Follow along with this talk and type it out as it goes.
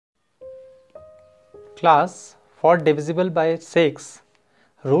Class, for divisible by 6,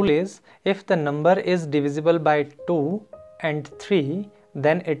 rule is if the number is divisible by 2 and 3,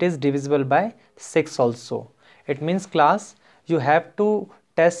 then it is divisible by 6 also. It means class, you have to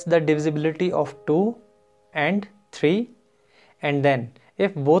test the divisibility of 2 and 3, and then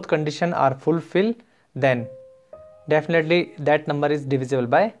if both conditions are fulfilled, then definitely that number is divisible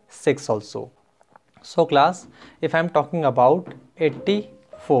by 6 also. So class, if I am talking about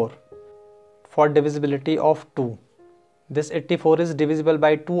 84 for divisibility of 2, this 84 is divisible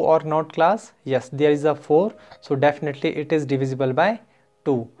by 2 or not class? Yes, there is a 4, so definitely it is divisible by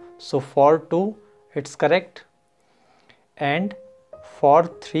 2. So for 2 it's correct. And for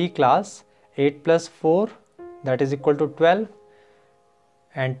 3 class, 8 plus 4, that is equal to 12,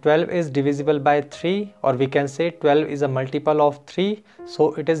 and 12 is divisible by 3, or we can say 12 is a multiple of 3,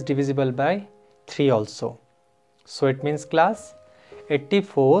 so it is divisible by 3 also. So it means class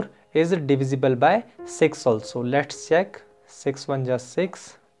 84 is divisible by 6 also. Let's check. 6 1 ja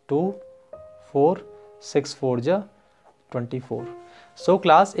 6, 2 4, 6 4 ja 24. So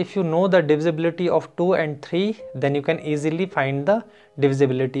class, if you know the divisibility of 2 and 3, then you can easily find the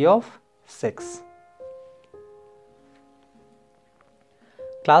divisibility of 6.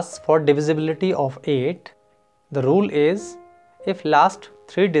 Class, for divisibility of 8, the rule is if last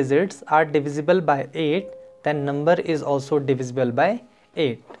 3 digits are divisible by 8, then number is also divisible by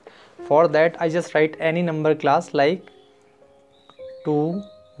 8. For that I just write any number class like 2,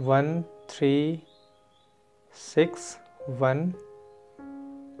 1, 3, 6, 1,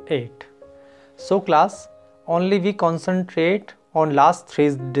 8. So class, only we concentrate on last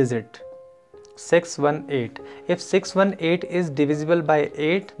 3 digit 618. If 618 is divisible by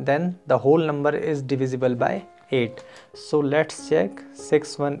 8, then the whole number is divisible by 8. So let's check.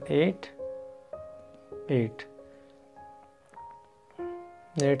 618 8.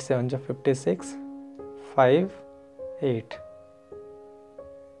 8 7 ja 56, 5 8,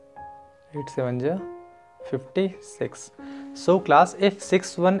 8 7 ja 56. So class, if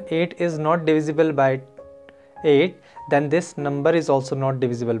 618 is not divisible by 8, then this number is also not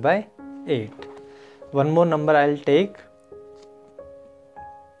divisible by 8. One more number I'll take,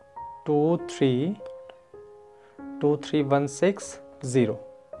 23160.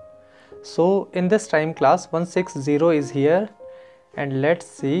 So in this time class, 160 is here, and let's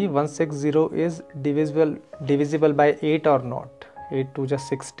see 160 is divisible by 8 or not. 8 2 ja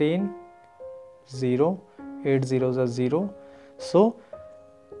 16, 0, 8 0 ja 0. So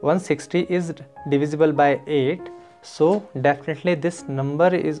 160 is divisible by 8, so definitely this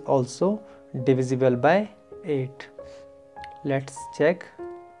number is also divisible by 8. Let's check.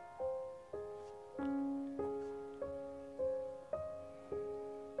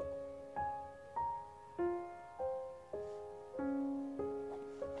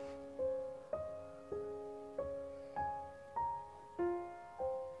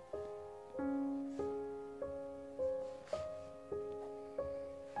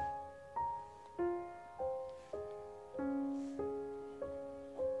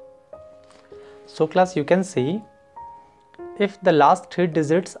 So class, you can see if the last 3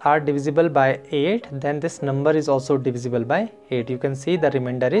 digits are divisible by 8, then this number is also divisible by 8. You can see the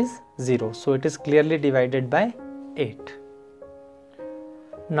remainder is 0. So it is clearly divided by 8.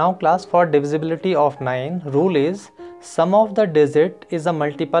 Now class, for divisibility of 9, rule is sum of the digit is a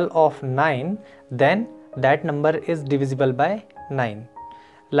multiple of 9, then that number is divisible by 9.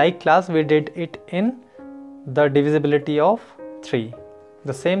 Like class, we did it in the divisibility of 3.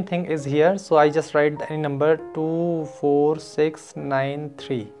 The same thing is here, so I just write any number 2 4 6 9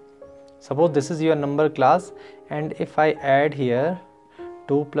 3. Suppose this is your number class, and if I add here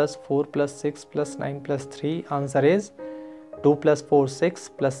 2 plus 4 plus 6 plus 9 plus 3, answer is 2 plus 4 6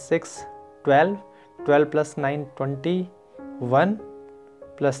 plus 6 12, 12 plus 9 21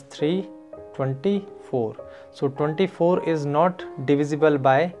 plus 3 24. So 24 is not divisible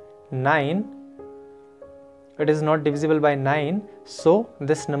by 9. It is not divisible by 9, so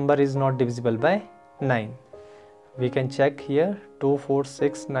this number is not divisible by 9. We can check here. 2 4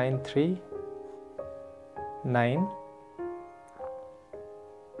 6 9 3 9.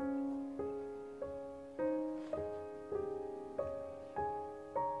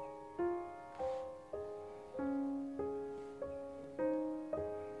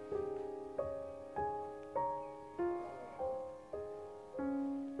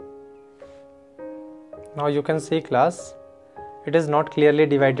 Now you can see class, it is not clearly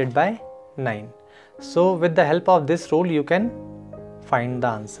divided by 9. So with the help of this rule, you can find the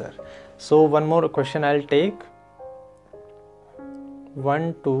answer. So one more question I'll take.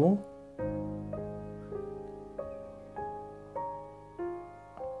 1 2 1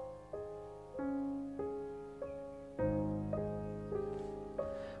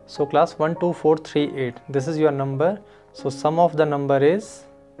 So class 12438, this is your number. So sum of the number is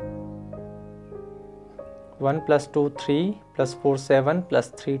 1 plus 2 3 plus 4 7 plus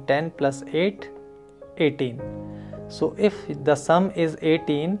 3 10 plus 8 18. So if the sum is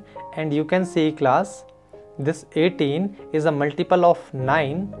 18, and you can see class, this 18 is a multiple of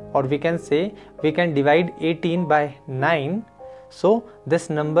 9, or we can say we can divide 18 by 9. So this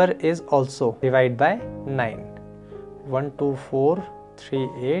number is also divided by 9. 1 2 4 3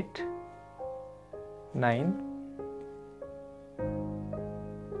 8 9.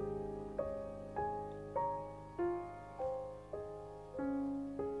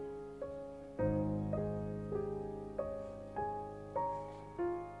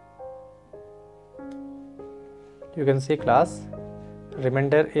 You can see class,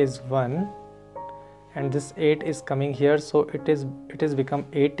 remainder is 1, and this 8 is coming here, so it is become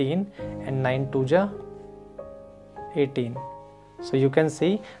 18, and 9 2 ja 18. So you can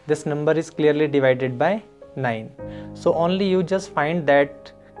see this number is clearly divided by 9. So only you just find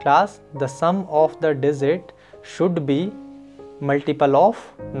that class, the sum of the digit should be multiple of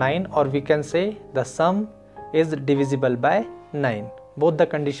 9, or we can say the sum is divisible by 9. Both the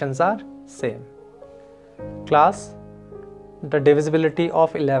conditions are same. Class, the divisibility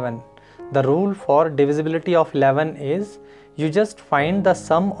of 11. The rule for divisibility of 11 is you just find the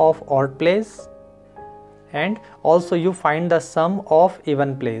sum of odd place, and also you find the sum of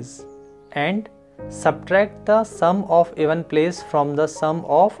even place, and subtract the sum of even place from the sum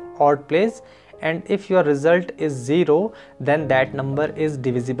of odd place, and if your result is 0, then that number is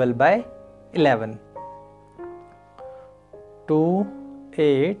divisible by 11. 2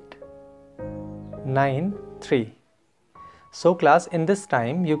 8 9 3. So class, in this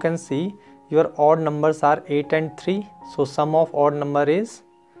time you can see your odd numbers are 8 and 3. So sum of odd number is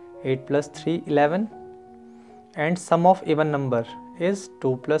 8 plus 3 11, and sum of even number is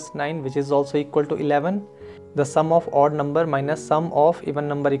 2 plus 9, which is also equal to 11. The sum of odd number minus sum of even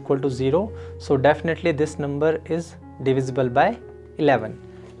number equal to 0. So definitely this number is divisible by 11.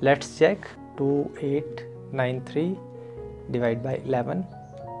 Let's check. 2 8 9 3 divide by 11.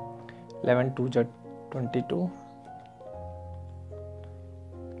 11 2 ja 22.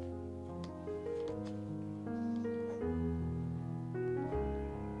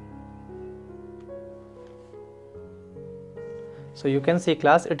 So you can see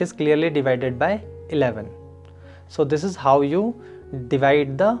class, it is clearly divided by 11. So this is how you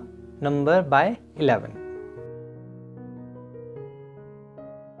divide the number by 11.